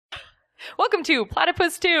Welcome to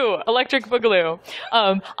Platypus 2, Electric Boogaloo.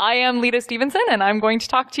 I am Lita Stephenson, and I'm going to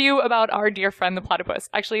talk to you about our dear friend, the platypus.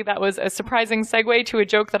 Actually, that was a surprising segue to a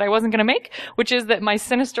joke that I wasn't going to make, which is that my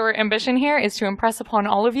sinister ambition here is to impress upon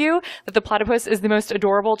all of you that the platypus is the most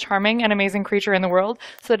adorable, charming, and amazing creature in the world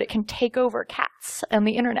so that it can take over cats and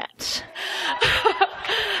the internet.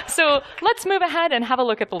 So let's move ahead and have a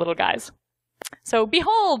look at the little guys. So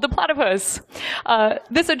behold, the platypus.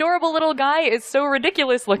 This adorable little guy is so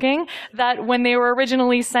ridiculous looking that when they were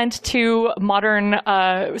originally sent to modern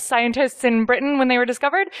scientists in Britain when they were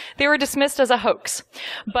discovered, they were dismissed as a hoax.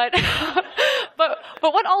 But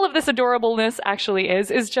what all of this adorableness actually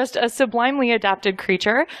is just a sublimely adapted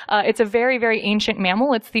creature. It's a very, very ancient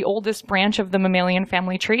mammal. It's the oldest branch of the mammalian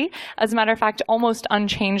family tree. As a matter of fact, almost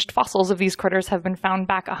unchanged fossils of these critters have been found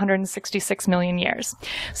back 166 million years.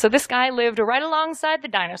 So this guy lived right alongside the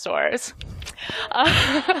dinosaurs.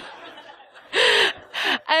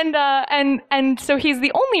 And so he's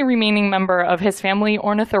the only remaining member of his family,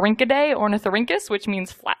 Ornithorhynchidae, ornithorhynchus, which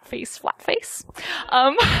means flat face.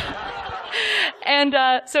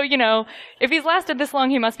 So, you know, if he's lasted this long,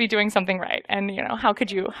 he must be doing something right. And, you know, how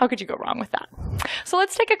could you go wrong with that? So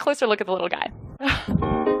let's take a closer look at the little guy.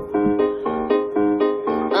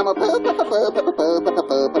 I'm a platypus.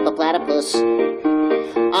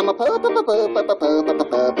 I'm a platypus. I'm a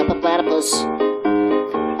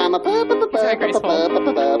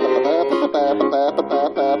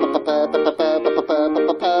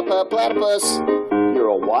platypus. You're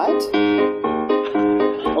a what?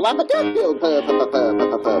 Well, I'm a duck-billed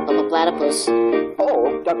platypus.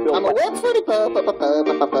 Oh, duck-billed. I'm a web-footed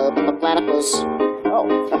platypus. Oh.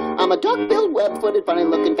 I'm a duck-billed, web-footed,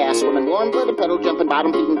 funny-looking, fast-swimming, warm-blooded, pedal-jumping,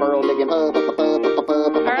 bottom-feeding, burrow-digging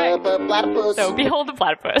platypus. So behold the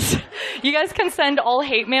platypus. You guys can send all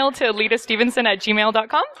hate mail to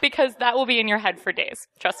litastephenson@gmail.com because that will be in your head for days.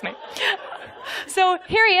 Trust me. So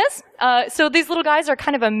here he is. So these little guys are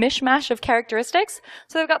kind of a mishmash of characteristics.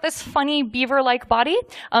 So they've got this funny beaver-like body.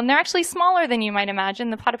 They're actually smaller than you might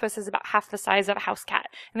imagine. The platypus is about half the size of a house cat.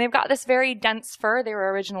 And they've got this very dense fur. They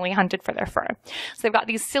were originally hunted for their fur. So they've got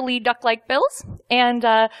these silly duck-like bills. And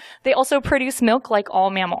they also produce milk like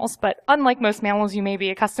all mammals. But unlike most mammals you may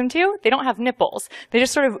be accustomed to, they don't have nipples. They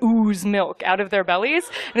just sort of ooze milk out of their bellies.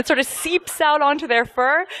 And it sort of seeps out onto their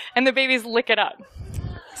fur. And the babies lick it up.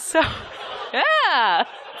 So... yeah,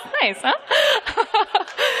 nice, huh?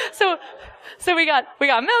 So we got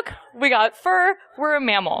milk, we got fur, we're a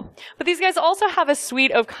mammal. But these guys also have a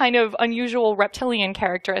suite of kind of unusual reptilian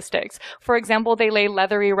characteristics. For example, they lay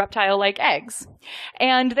leathery reptile-like eggs.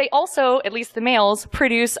 And they also, at least the males,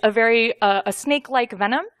 produce a snake-like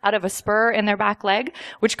venom out of a spur in their back leg,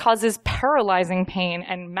 which causes paralyzing pain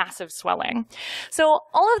and massive swelling. So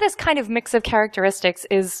all of this kind of mix of characteristics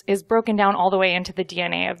is broken down all the way into the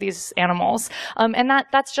DNA of these animals. And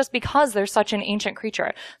that's just because they're such an ancient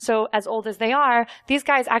creature. So as old as they are, these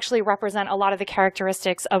guys actually represent a lot of the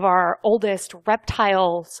characteristics of our oldest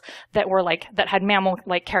reptiles that had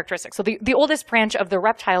mammal-like characteristics. So the oldest branch of the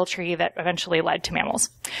reptile tree that eventually led to mammals.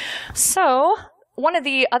 So one of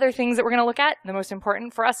the other things that we're going to look at, the most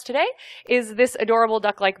important for us today, is this adorable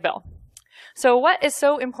duck-like bill. So what is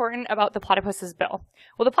so important about the platypus's bill?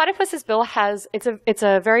 Well, the platypus's bill it's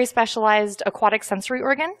a very specialized aquatic sensory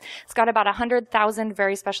organ. It's got about 100,000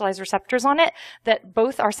 very specialized receptors on it that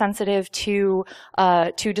both are sensitive to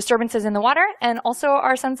disturbances in the water and also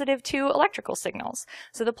are sensitive to electrical signals.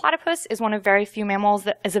 So the platypus is one of very few mammals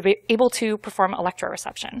that is able to perform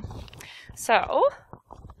electroreception. So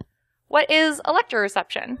what is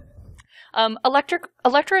electroreception?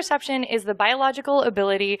 Electroreception is the biological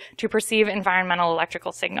ability to perceive environmental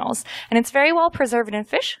electrical signals. And it's very well preserved in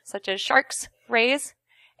fish, such as sharks, rays,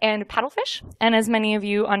 and paddlefish. And as many of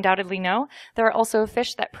you undoubtedly know, there are also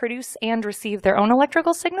fish that produce and receive their own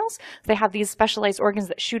electrical signals. They have these specialized organs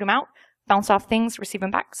that shoot them out, bounce off things, receive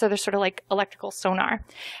them back. So they're sort of like electrical sonar.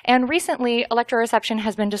 And recently, electroreception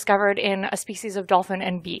has been discovered in a species of dolphin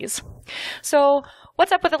and bees. So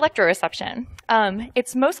what's up with electroreception?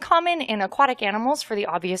 It's most common in aquatic animals for the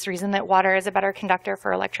obvious reason that water is a better conductor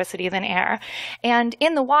for electricity than air. And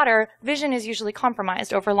in the water, vision is usually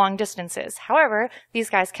compromised over long distances. However, these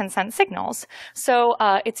guys can sense signals. So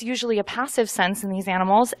it's usually a passive sense in these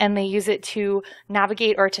animals, and they use it to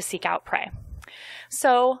navigate or to seek out prey.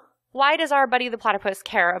 So why does our buddy the platypus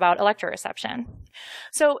care about electroreception?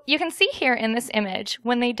 So you can see here in this image,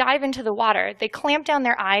 when they dive into the water, they clamp down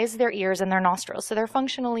their eyes, their ears, and their nostrils. So they're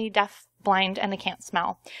functionally deaf blind and they can't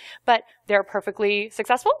smell. But they're perfectly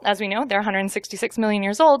successful. As we know, they're 166 million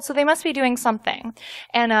years old, so they must be doing something.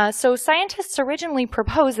 And so scientists originally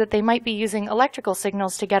proposed that they might be using electrical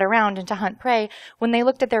signals to get around and to hunt prey when they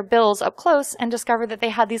looked at their bills up close and discovered that they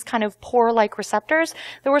had these kind of pore-like receptors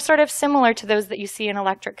that were sort of similar to those that you see in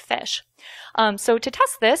electric fish. So to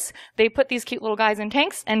test this, they put these cute little guys in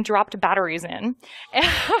tanks and dropped batteries in.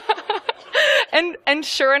 And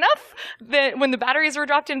sure enough, when the batteries were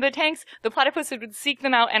dropped into the tanks, the platypus would seek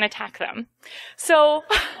them out and attack them. So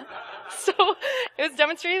it was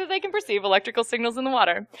demonstrated that they can perceive electrical signals in the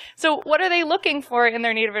water. So what are they looking for in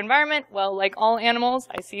their native environment? Well, like all animals,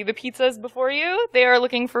 I see the pizzas before you, they are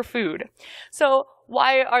looking for food. So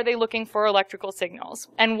why are they looking for electrical signals?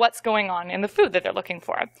 And what's going on in the food that they're looking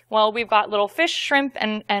for? Well, we've got little fish, shrimp,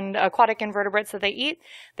 and aquatic invertebrates that they eat.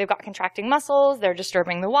 They've got contracting muscles. They're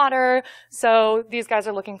disturbing the water. So these guys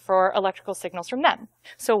are looking for electrical signals from them.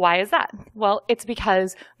 So why is that? Well, it's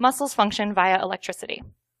because muscles function via electricity.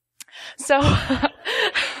 So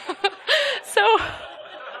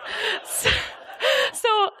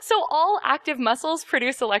all active muscles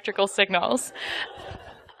produce electrical signals.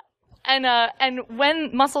 And when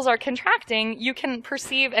muscles are contracting, you can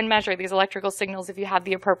perceive and measure these electrical signals if you have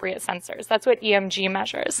the appropriate sensors. That's what EMG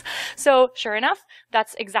measures. So sure enough,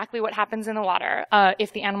 that's exactly what happens in the water.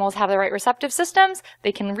 If the animals have the right receptive systems,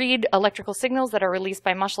 they can read electrical signals that are released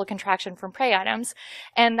by muscle contraction from prey items.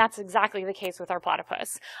 And that's exactly the case with our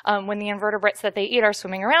platypus. When the invertebrates that they eat are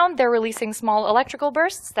swimming around, they're releasing small electrical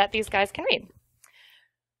bursts that these guys can read.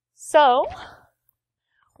 So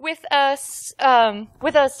with a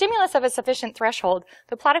stimulus of a sufficient threshold,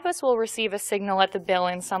 the platypus will receive a signal at the bill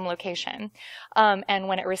in some location. And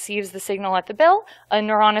when it receives the signal at the bill, a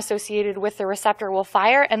neuron associated with the receptor will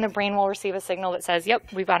fire, and the brain will receive a signal that says,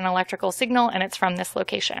 yep, we've got an electrical signal, and it's from this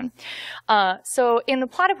location. So in the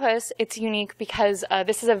platypus, it's unique because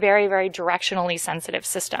this is a very, very directionally sensitive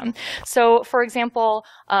system. So, for example,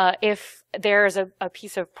 if there's a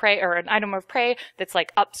piece of prey or an item of prey that's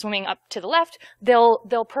like swimming up to the left,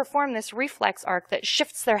 they'll perform this reflex arc that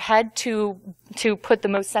shifts their head to put the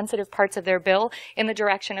most sensitive parts of their bill in the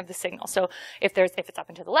direction of the signal. So if it's up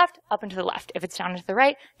and to the left, up and to the left. If it's down and to the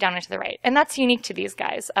right, down and to the right. And that's unique to these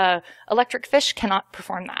guys. Electric fish cannot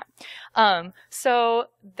perform that. So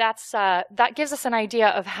that gives us an idea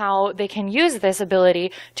of how they can use this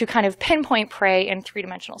ability to kind of pinpoint prey in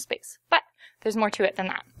three-dimensional space. But there's more to it than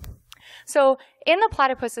that. So in the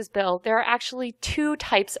platypus's bill, there are actually two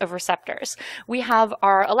types of receptors. We have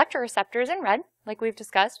our electroreceptors in red, like we've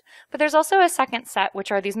discussed, but there's also a second set,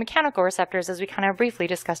 which are these mechanical receptors, as we kind of briefly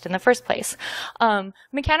discussed in the first place.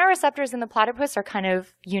 Mechanoreceptors in the platypus are kind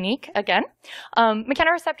of unique, again.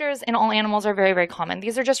 Mechanoreceptors in all animals are very, very common.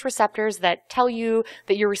 These are just receptors that tell you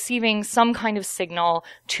that you're receiving some kind of signal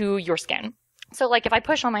to your skin. So like if I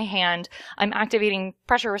push on my hand, I'm activating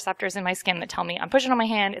pressure receptors in my skin that tell me I'm pushing on my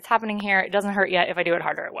hand, it's happening here, it doesn't hurt yet, if I do it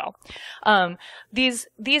harder it will. These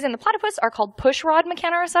in the platypus are called push rod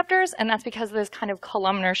mechanoreceptors, and that's because of this kind of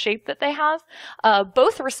columnar shape that they have.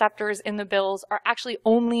 Both receptors in the bills are actually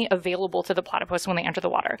only available to the platypus when they enter the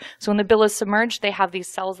water. So when the bill is submerged, they have these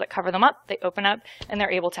cells that cover them up, they open up, and they're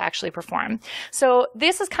able to actually perform. So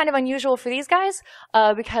this is kind of unusual for these guys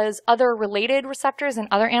because other related receptors in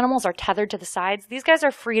other animals are tethered to the sides. These guys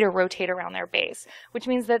are free to rotate around their base, which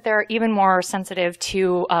means that they're even more sensitive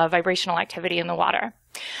to vibrational activity in the water.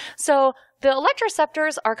 So the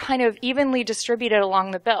electroreceptors are kind of evenly distributed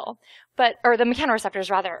along the bill, or the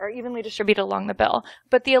mechanoreceptors rather, are evenly distributed along the bill.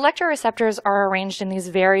 But the electroreceptors are arranged in these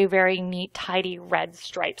very, very neat, tidy red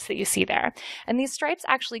stripes that you see there. And these stripes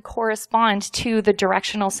actually correspond to the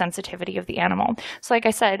directional sensitivity of the animal. So like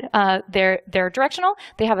I said, they're directional.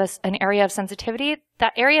 They have an area of sensitivity.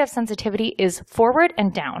 That area of sensitivity is forward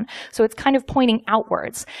and down. So it's kind of pointing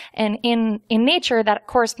outwards. And in nature, that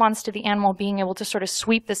corresponds to the animal being able to sort of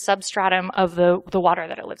sweep the substratum of the water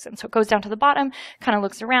that it lives in. So it goes down to the bottom, kind of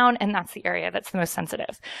looks around, and that's the area that's the most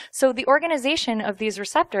sensitive. So the organization of these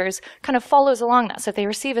receptors kind of follows along that. So if they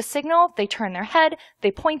receive a signal, they turn their head,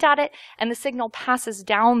 they point at it, and the signal passes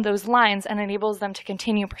down those lines and enables them to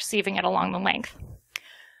continue perceiving it along the length.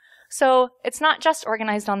 So it's not just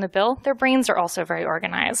organized on the bill, their brains are also very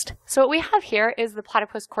organized. So what we have here is the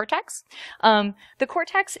platypus cortex. The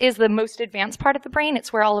cortex is the most advanced part of the brain.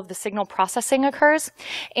 It's where all of the signal processing occurs.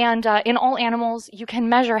 And in all animals, you can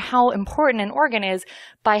measure how important an organ is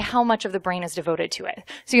by how much of the brain is devoted to it.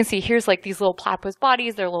 So you can see here's like these little platypus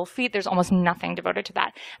bodies, their little feet, there's almost nothing devoted to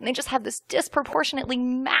that. And they just have this disproportionately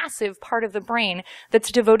massive part of the brain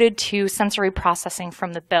that's devoted to sensory processing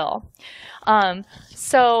from the bill.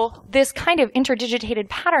 So this kind of interdigitated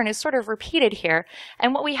pattern is sort of repeated here.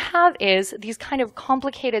 And what we have is these kind of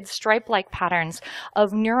complicated stripe-like patterns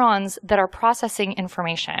of neurons that are processing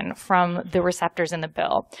information from the receptors in the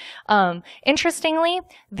bill. Interestingly,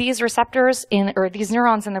 these receptors these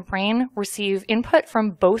neurons in the brain receive input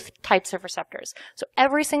from both types of receptors. So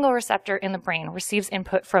every single receptor in the brain receives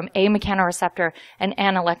input from a mechanoreceptor and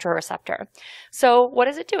an electroreceptor. So what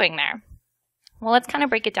is it doing there? Well, let's kind of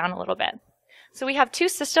break it down a little bit. So we have two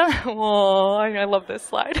systems. Whoa, I love this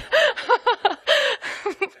slide.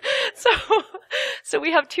 So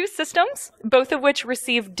we have two systems, both of which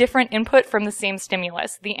receive different input from the same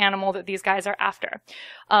stimulus, the animal that these guys are after.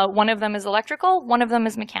 One of them is electrical, one of them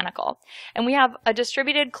is mechanical. And we have a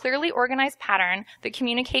distributed, clearly organized pattern that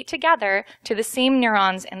communicate together to the same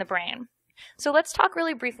neurons in the brain. So let's talk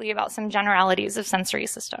really briefly about some generalities of sensory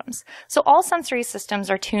systems. So all sensory systems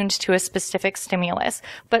are tuned to a specific stimulus,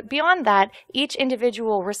 but beyond that, each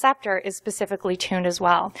individual receptor is specifically tuned as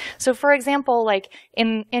well. So for example, like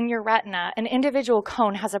in your retina, an individual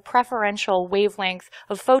cone has a preferential wavelength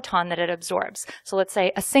of photon that it absorbs. So let's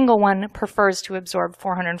say a single one prefers to absorb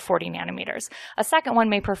 440 nanometers. A second one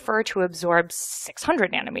may prefer to absorb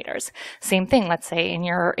 600 nanometers. Same thing, let's say in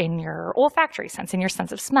your olfactory sense, in your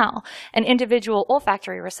sense of smell. An individual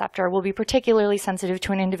olfactory receptor will be particularly sensitive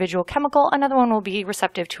to an individual chemical, another one will be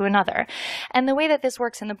receptive to another. And the way that this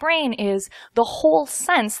works in the brain is the whole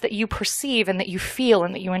sense that you perceive and that you feel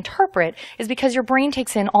and that you interpret is because your brain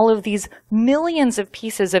takes in all of these millions of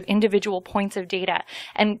pieces of individual points of data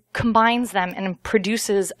and combines them and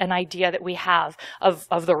produces an idea that we have of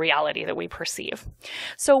the reality that we perceive.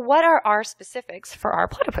 So what are our specifics for our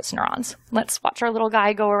platypus neurons? Let's watch our little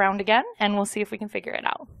guy go around again and we'll see if we can figure it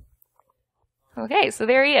out. Okay, so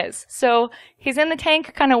there he is. So he's in the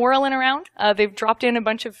tank kind of whirling around. They've dropped in a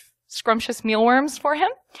bunch of scrumptious mealworms for him.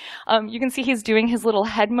 You can see he's doing his little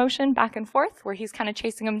head motion back and forth where he's kind of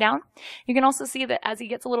chasing them down. You can also see that as he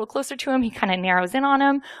gets a little closer to him, he kind of narrows in on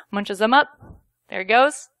him, munches them up. There he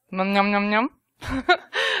goes. Nom, nom, nom, nom.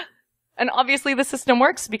 And obviously the system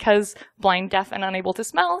works because blind, deaf, and unable to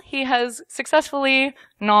smell, he has successfully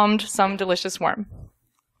nommed some delicious worm.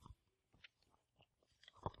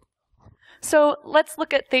 So let's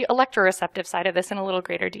look at the electroreceptive side of this in a little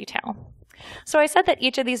greater detail. So I said that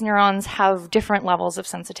each of these neurons have different levels of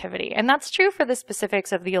sensitivity, and that's true for the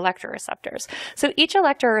specifics of the electroreceptors. So each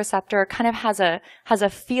electroreceptor kind of has a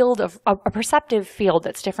field of a perceptive field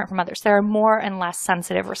that's different from others. There are more and less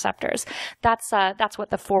sensitive receptors. That's what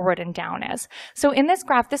the forward and down is. So in this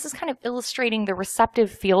graph, this is kind of illustrating the receptive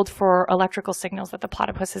field for electrical signals that the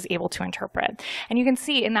platypus is able to interpret. And you can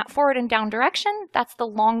see in that forward and down direction, that's the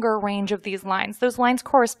longer range of these lines. Those lines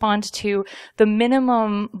correspond to the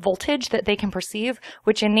minimum voltage that they can perceive,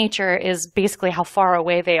 which in nature is basically how far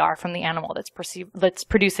away they are from the animal that's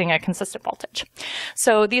producing a consistent voltage.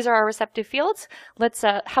 So these are our receptive fields. Let's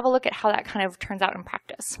have a look at how that kind of turns out in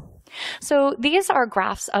practice. So these are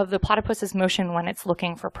graphs of the platypus's motion when it's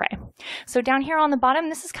looking for prey. So down here on the bottom,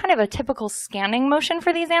 this is kind of a typical scanning motion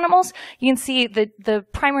for these animals. You can see the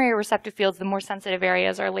primary receptive fields, the more sensitive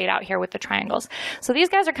areas, are laid out here with the triangles. So these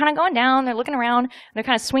guys are kind of going down, they're looking around, they're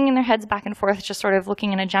kind of swinging their heads back and forth, just sort of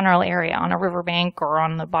looking in a general area on a riverbank or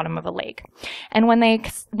on the bottom of a lake. And when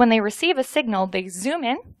they receive a signal, they zoom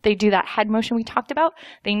in, they do that head motion we talked about,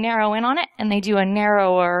 they narrow in on it, and they do a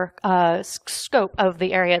narrower scope of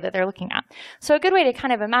the area that they're looking at. So a good way to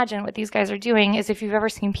kind of imagine what these guys are doing is if you've ever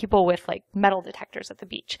seen people with like metal detectors at the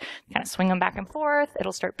beach. You kind of swing them back and forth,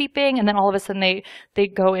 it'll start beeping, and then all of a sudden they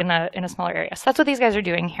go in a smaller area. So that's what these guys are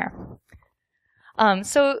doing here.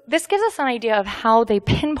 So this gives us an idea of how they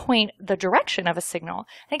pinpoint the direction of a signal.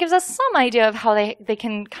 And it gives us some idea of how they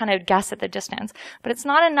can kind of guess at the distance. But it's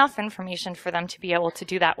not enough information for them to be able to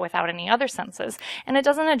do that without any other senses. And it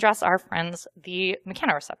doesn't address our friends, the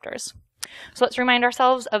mechanoreceptors. So let's remind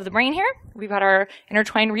ourselves of the brain here. We've got our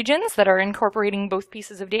intertwined regions that are incorporating both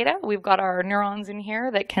pieces of data. We've got our neurons in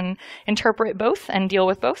here that can interpret both and deal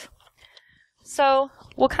with both. So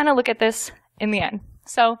we'll kind of look at this in the end.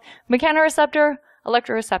 So mechanoreceptor,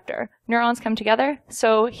 electroreceptor, neurons come together.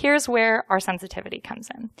 So here's where our sensitivity comes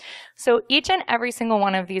in. So each and every single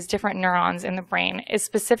one of these different neurons in the brain is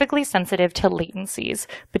specifically sensitive to latencies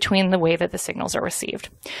between the way that the signals are received.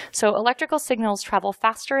 So electrical signals travel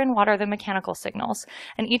faster in water than mechanical signals,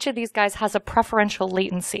 and each of these guys has a preferential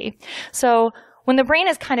latency. So when the brain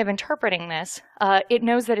is kind of interpreting this, it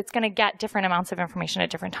knows that it's going to get different amounts of information at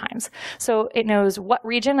different times. So it knows what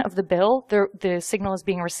region of the bill the signal is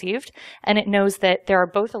being received, and it knows that there are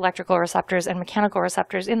both electrical receptors and mechanical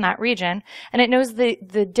receptors in that region, and it knows the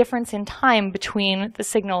difference in time between the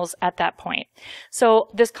signals at that point. So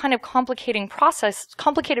this kind of complicated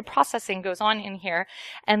processing goes on in here,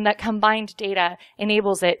 and that combined data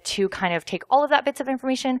enables it to kind of take all of that bits of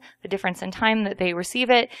information, the difference in time that they receive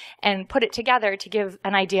it, and put it together to give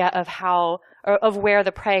an idea of how, or of where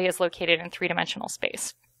the prey is located in three-dimensional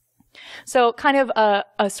space. So kind of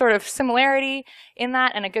a sort of similarity in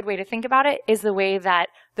that, and a good way to think about it, is the way that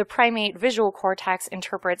the primate visual cortex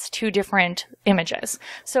interprets two different images.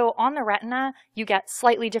 So on the retina, you get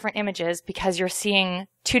slightly different images because you're seeing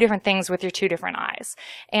two different things with your two different eyes.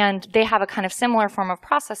 And they have a kind of similar form of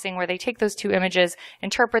processing where they take those two images,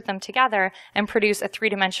 interpret them together, and produce a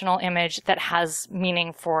three-dimensional image that has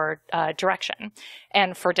meaning for direction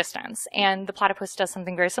and for distance. And the platypus does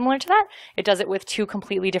something very similar to that. It does it with two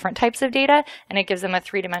completely different types of data, and it gives them a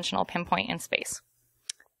three-dimensional pinpoint in space.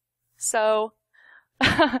 So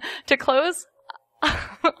to close,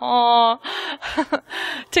 I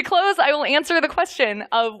will answer the question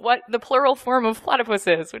of what the plural form of platypus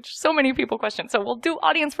is, which so many people question. So we'll do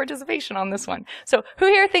audience participation on this one. So who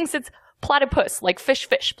here thinks it's platypus, like fish,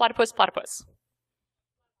 platypus, platypus?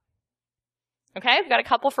 Okay, we've got a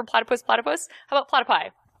couple for platypus. How about platypi?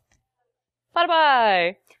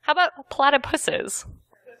 Platypi. How about platypuses?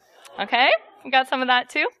 Okay, we got some of that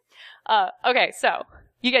too. Okay, so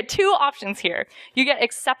you get two options here. You get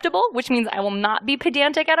acceptable, which means I will not be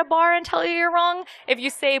pedantic at a bar and tell you you're wrong if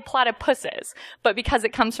you say platypuses. But because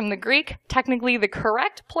it comes from the Greek, technically the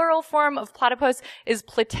correct plural form of platypus is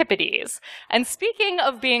platypides. And speaking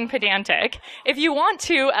of being pedantic, if you want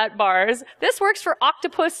to at bars, this works for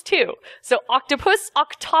octopus too. So octopus,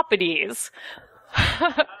 octopodes.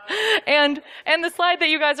 and the slide that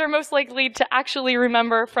you guys are most likely to actually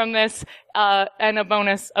remember from this, and a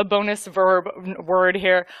bonus word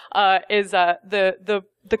here, is the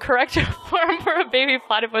correct form for a baby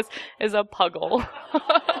platypus is a puggle.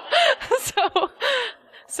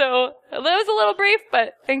 So that was a little brief,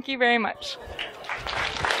 but thank you very much.